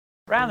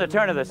Around the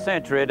turn of the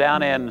century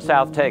down in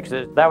South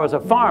Texas, there was a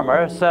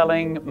farmer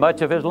selling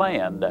much of his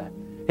land.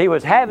 He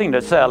was having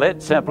to sell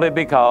it simply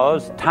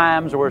because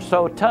times were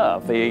so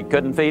tough. He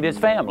couldn't feed his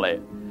family.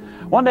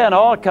 One day an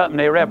oil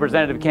company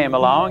representative came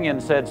along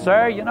and said,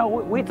 "Sir,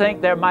 we think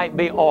there might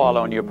be oil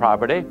on your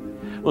property.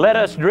 Let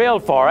us drill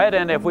for it,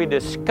 and if we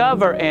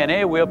discover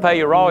any, we'll pay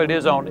you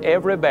royalties on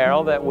every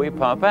barrel that we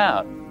pump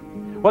out."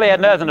 Well, he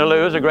had nothing to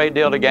lose, a great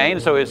deal to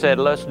gain, so he said,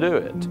 "Let's do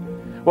it."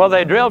 Well,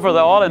 they drilled for the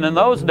oil, and in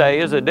those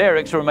days, the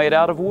derricks were made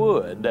out of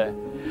wood.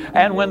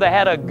 And when they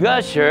had a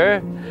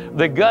gusher,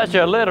 the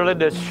gusher literally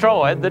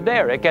destroyed the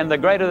derrick. And the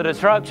greater the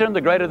destruction, the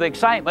greater the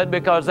excitement,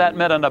 because that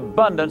meant an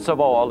abundance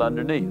of oil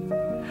underneath.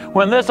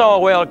 When this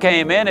oil well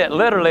came in, it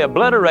literally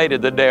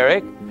obliterated the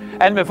derrick.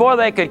 And before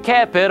they could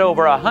cap it,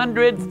 over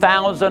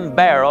 100,000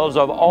 barrels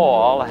of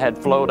oil had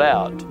flowed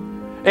out.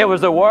 It was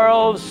the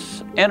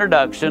world's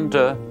introduction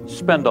to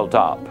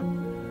Spindletop,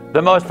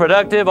 the most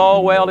productive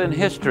oil well in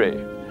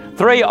history.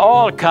 3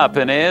 oil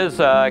companies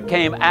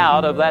came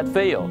out of that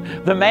field.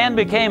 The man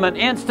became an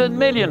instant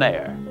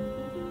millionaire.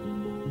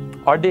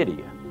 Or did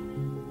he?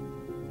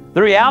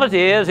 The reality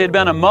is he'd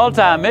been a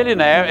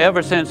multi-millionaire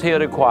ever since he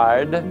had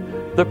acquired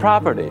the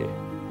property.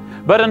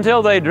 But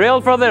until they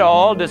drilled for the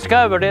oil,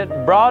 discovered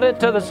it, brought it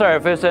to the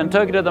surface, and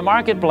took it to the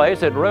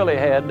marketplace, it really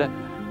had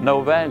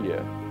no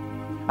value.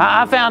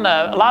 I found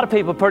a lot of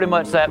people pretty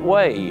much that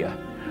way.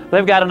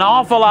 They've got an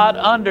awful lot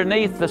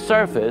underneath the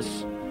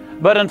surface,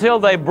 but until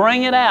they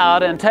bring it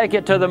out and take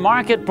it to the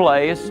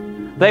marketplace,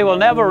 they will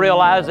never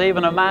realize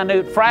even a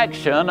minute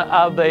fraction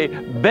of the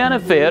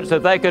benefits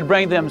that they could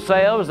bring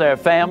themselves, their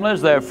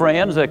families, their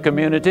friends, their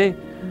community,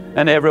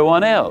 and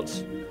everyone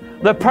else.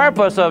 The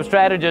purpose of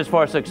Strategies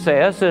for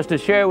Success is to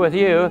share with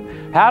you,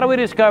 how do we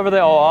discover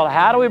the oil?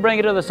 How do we bring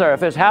it to the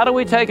surface? How do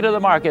we take it to the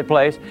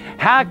marketplace?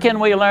 How can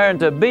we learn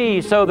to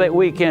be so that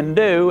we can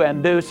do,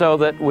 and do so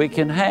that we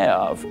can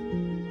have?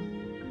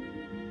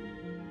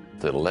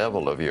 The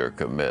level of your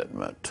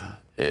commitment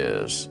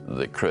is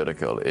the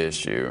critical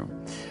issue,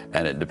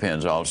 and it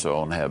depends also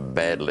on how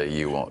badly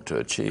you want to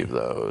achieve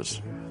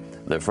those.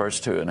 The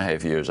first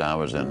 2.5 years I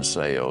was in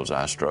sales,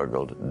 I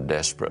struggled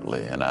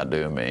desperately, and I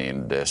do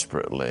mean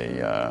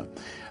desperately.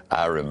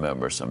 I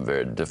remember some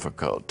very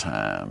difficult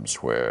times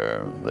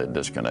where they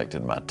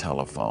disconnected my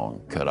telephone,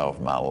 cut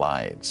off my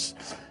lights.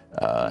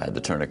 I had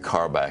to turn a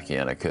car back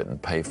in. I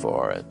couldn't pay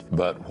for it.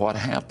 But what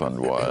happened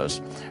was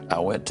I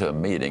went to a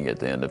meeting at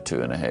the end of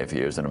 2.5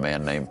 years, and a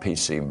man named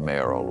P.C.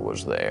 Merrill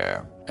was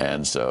there.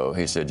 And so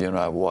he said,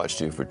 I've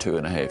watched you for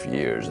 2.5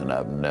 years, and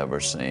I've never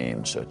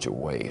seen such a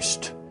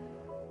waste.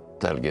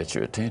 That'll get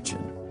your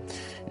attention.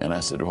 And I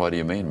said, what do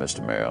you mean,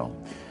 Mr. Merrill?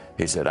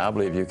 He said, I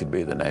believe you could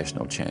be the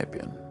national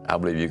champion. I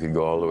believe you could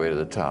go all the way to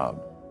the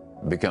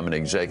top, become an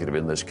executive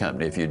in this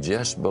company if you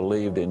just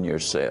believed in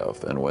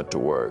yourself and went to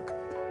work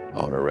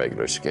on a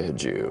regular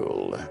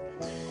schedule.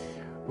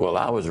 Well,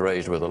 I was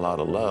raised with a lot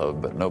of love,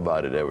 but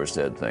nobody had ever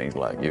said things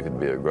like, you can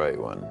be a great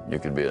one, you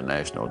can be a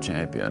national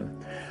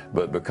champion.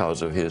 But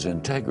because of his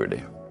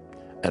integrity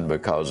and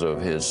because of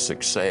his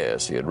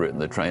success, he had written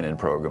the training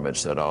program, had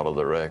set all of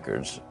the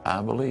records,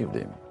 I believed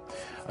him.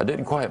 I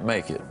didn't quite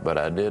make it, but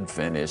I did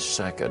finish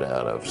second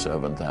out of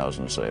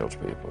 7,000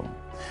 salespeople.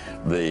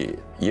 The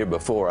year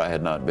before, I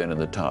had not been in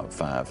the top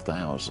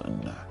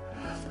 5,000.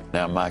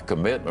 Now, my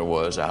commitment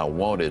was I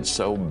wanted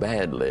so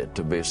badly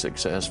to be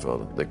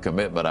successful. The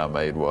commitment I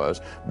made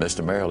was,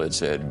 Mr. Merrill had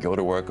said, go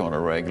to work on a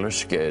regular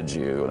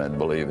schedule and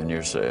believe in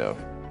yourself.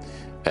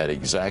 At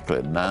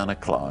exactly 9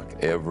 o'clock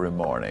every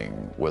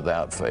morning,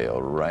 without fail,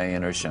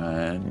 rain or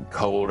shine,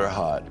 cold or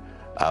hot,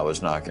 I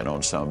was knocking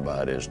on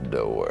somebody's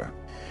door.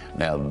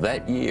 Now,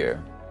 that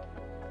year,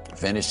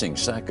 finishing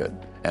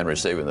second and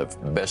receiving the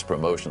best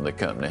promotion the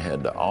company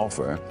had to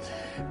offer,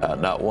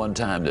 not one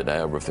time did I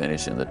ever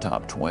finish in the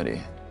top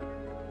 20.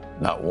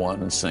 Not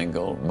one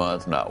single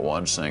month, not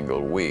one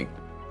single week,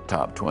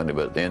 top 20.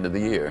 But at the end of the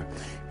year,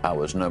 I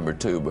was number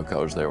 2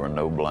 because there were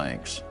no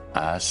blanks.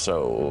 I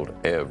sold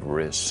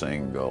every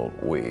single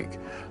week.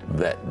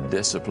 That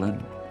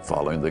discipline,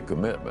 following the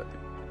commitment.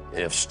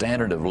 If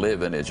standard of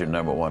living is your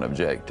number 1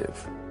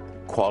 objective,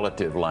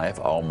 quality of life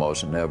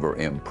almost never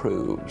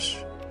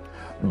improves.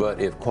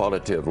 But if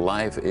quality of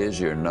life is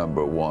your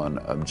number 1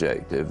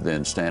 objective,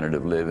 then standard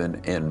of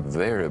living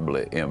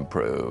invariably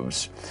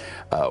improves.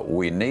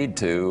 We need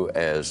to,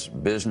 as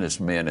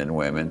businessmen and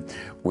women,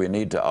 we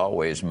need to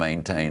always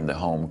maintain the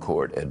home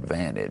court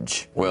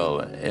advantage. Well,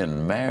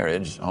 in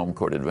marriage, home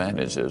court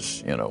advantage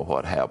is,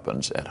 what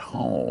happens at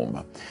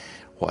home.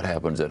 What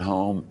happens at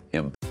home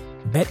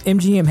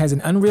BetMGM has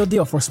an unreal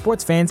deal for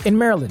sports fans in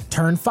Maryland.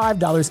 Turn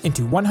 $5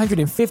 into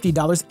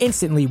 $150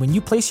 instantly when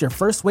you place your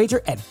first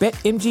wager at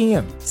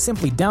BetMGM.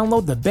 Simply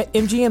download the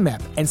BetMGM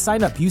app and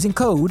sign up using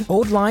code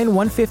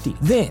OldLine150.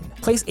 Then,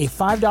 place a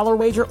 $5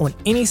 wager on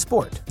any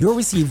sport. You'll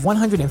receive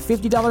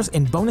 $150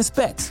 in bonus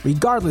bets,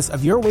 regardless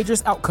of your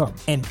wager's outcome.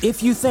 And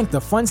if you think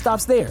the fun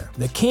stops there,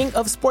 the king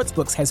of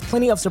sportsbooks has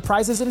plenty of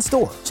surprises in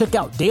store. Check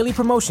out daily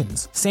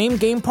promotions,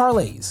 same-game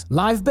parlays,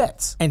 live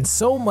bets, and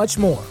so much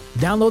more.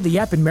 Download the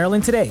app in Maryland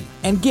Maryland today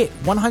and get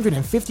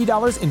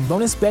 $150 in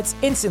bonus bets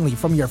instantly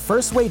from your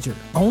first wager.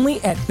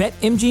 Only at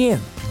BetMGM.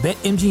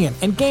 BetMGM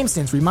and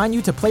GameSense remind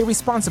you to play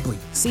responsibly.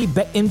 See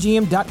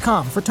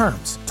BetMGM.com for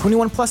terms.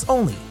 21 plus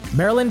only.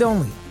 Maryland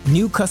only.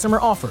 New customer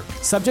offer.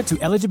 Subject to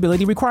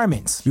eligibility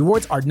requirements.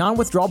 Rewards are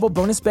non-withdrawable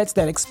bonus bets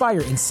that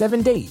expire in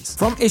 7 days.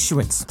 From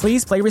issuance,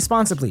 please play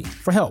responsibly.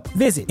 For help,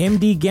 visit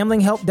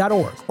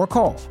mdgamblinghelp.org or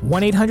call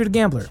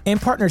 1-800-GAMBLER in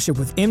partnership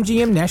with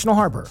MGM National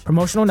Harbor.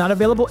 Promotional not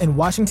available in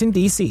Washington,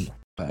 D.C.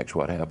 Impacts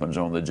what happens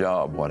on the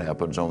job. What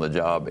happens on the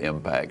job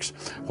impacts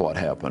what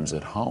happens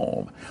at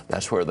home.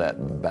 That's where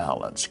that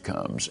balance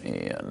comes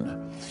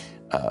in.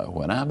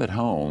 When I'm at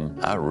home,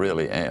 I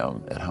really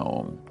am at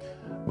home.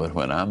 But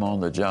when I'm on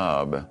the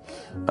job,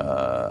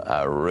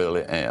 I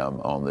really am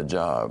on the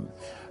job.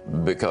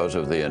 Because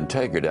of the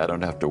integrity, I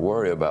don't have to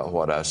worry about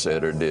what I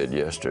said or did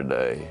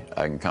yesterday.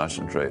 I can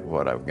concentrate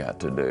what I've got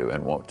to do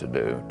and want to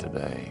do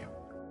today.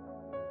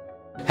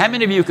 How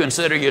many of you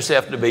consider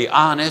yourself to be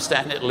honest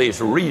and at least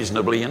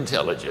reasonably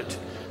intelligent?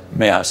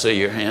 May I see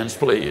your hands,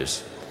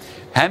 please?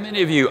 How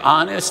many of you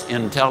honest,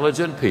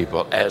 intelligent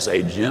people, as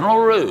a general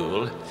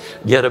rule,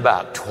 get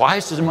about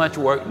twice as much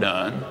work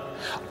done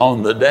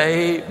on the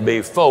day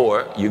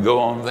before you go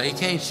on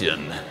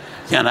vacation?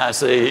 Can I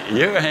see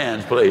your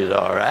hands, please?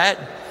 All right.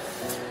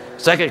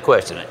 Second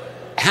question.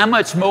 How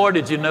much more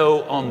did you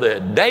know on the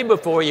day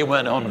before you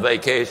went on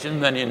vacation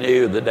than you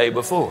knew the day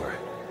before?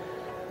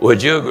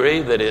 Would you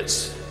agree that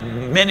it's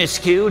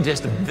minuscule,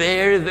 just a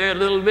very, very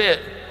little bit,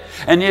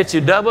 and yet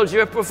you doubled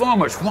your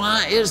performance?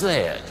 Why is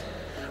that?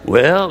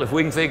 Well, if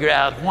we can figure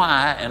out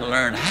why and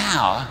learn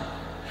how,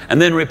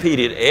 and then repeat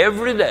it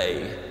every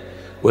day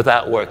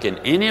without working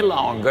any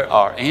longer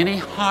or any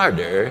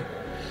harder,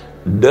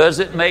 does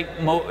it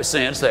make more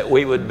sense that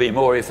we would be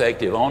more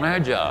effective on our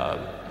job,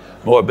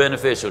 more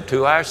beneficial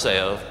to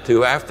ourselves,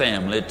 to our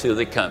family, to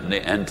the company,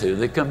 and to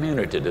the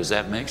community? Does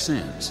that make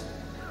sense?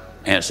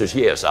 Answer is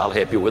yes. I'll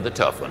help you with the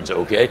tough ones,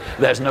 okay?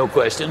 There's no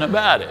question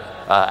about it.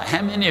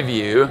 How many of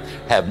you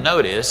have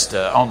noticed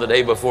on the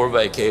day before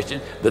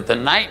vacation that the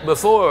night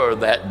before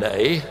that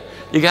day,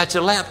 you got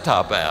your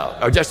laptop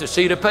out or just a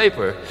sheet of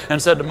paper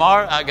and said,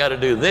 tomorrow I got to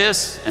do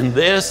this and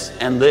this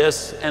and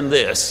this and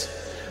this?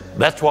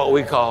 That's what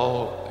we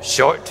call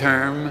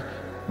short-term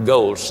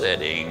goal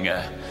setting.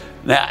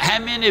 Now, how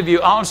many of you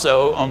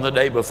also on the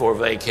day before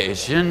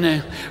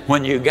vacation,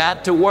 when you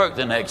got to work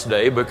the next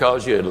day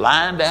because you had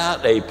lined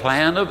out a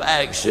plan of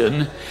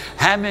action,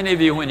 how many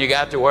of you when you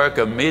got to work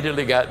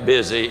immediately got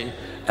busy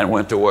and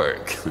went to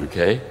work?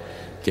 Okay.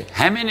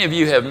 How many of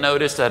you have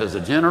noticed that as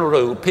a general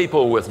rule,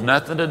 people with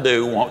nothing to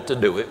do want to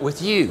do it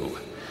with you?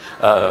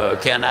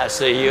 Can I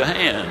see your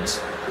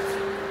hands?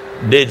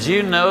 Did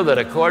you know that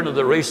according to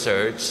the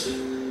research,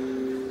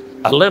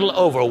 a little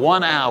over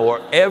 1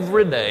 hour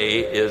every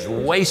day is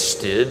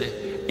wasted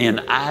in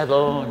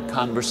idle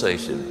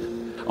conversation?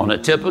 On a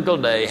typical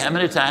day, how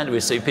many times do we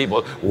see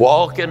people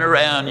walking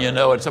around,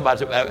 and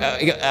somebody says,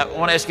 I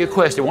want to ask you a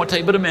question. It won't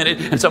take but a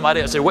minute. And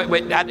somebody else says,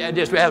 wait, I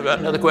just have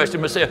another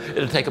question myself.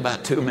 It'll take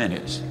about 2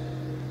 minutes.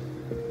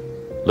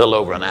 A little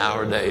over an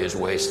hour a day is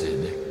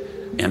wasted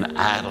in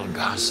idle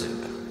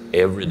gossip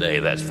every day.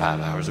 That's 5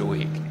 hours a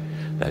week.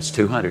 That's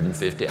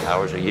 250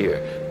 hours a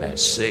year.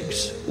 That's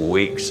 6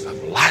 weeks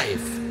of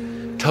life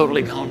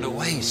totally gone to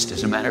waste.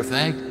 As a matter of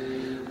fact,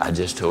 I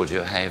just told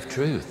you a half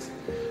truth.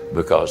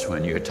 Because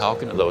when you're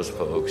talking to those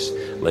folks,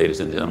 ladies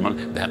and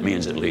gentlemen, that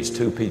means at least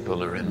 2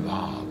 people are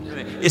involved.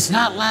 It's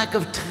not lack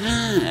of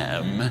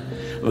time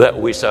that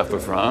we suffer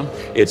from.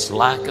 It's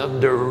lack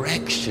of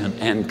direction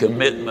and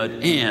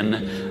commitment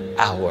in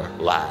our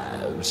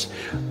lives.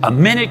 A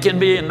minute can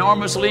be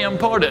enormously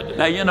important.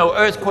 Now,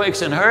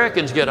 earthquakes and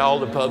hurricanes get all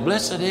the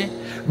publicity,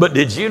 but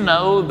did you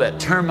know that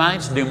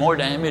termites do more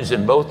damage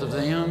than both of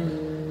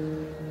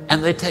them?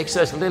 And they take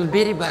such little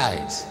bitty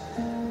bites.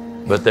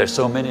 But there's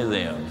so many of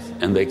them,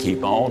 and they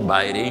keep on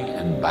biting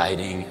and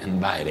biting and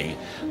biting.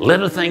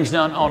 Little things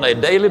done on a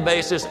daily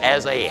basis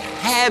as a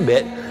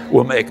habit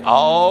will make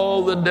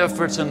all the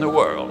difference in the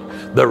world.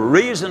 The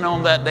reason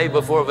on that day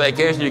before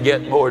vacation you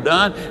get more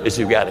done is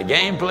you've got a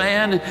game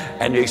plan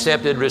and you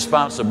accepted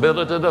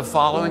responsibility to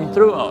following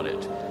through on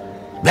it.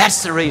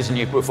 That's the reason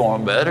you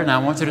perform better. And I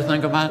want you to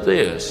think about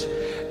this.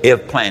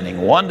 If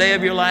planning one day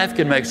of your life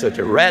can make such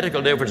a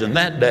radical difference in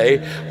that day,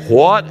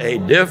 what a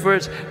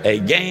difference a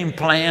game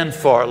plan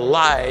for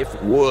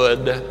life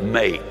would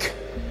make.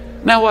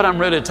 Now, what I'm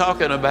really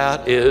talking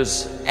about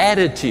is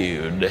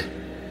attitude.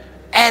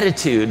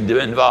 Attitude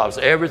involves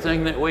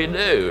everything that we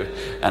do.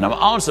 And I'm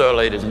also,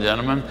 ladies and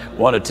gentlemen,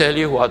 want to tell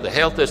you what the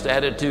healthiest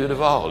attitude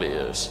of all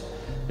is.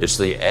 It's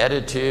the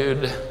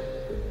attitude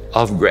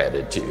of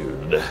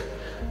gratitude.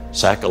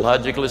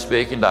 Psychologically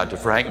speaking, Dr.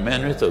 Frank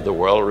Menrith of the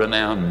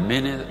world-renowned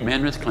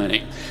Menrith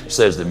Clinic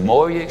says the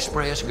more you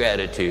express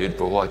gratitude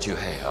for what you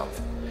have,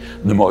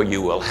 the more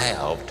you will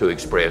have to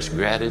express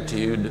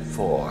gratitude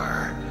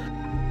for.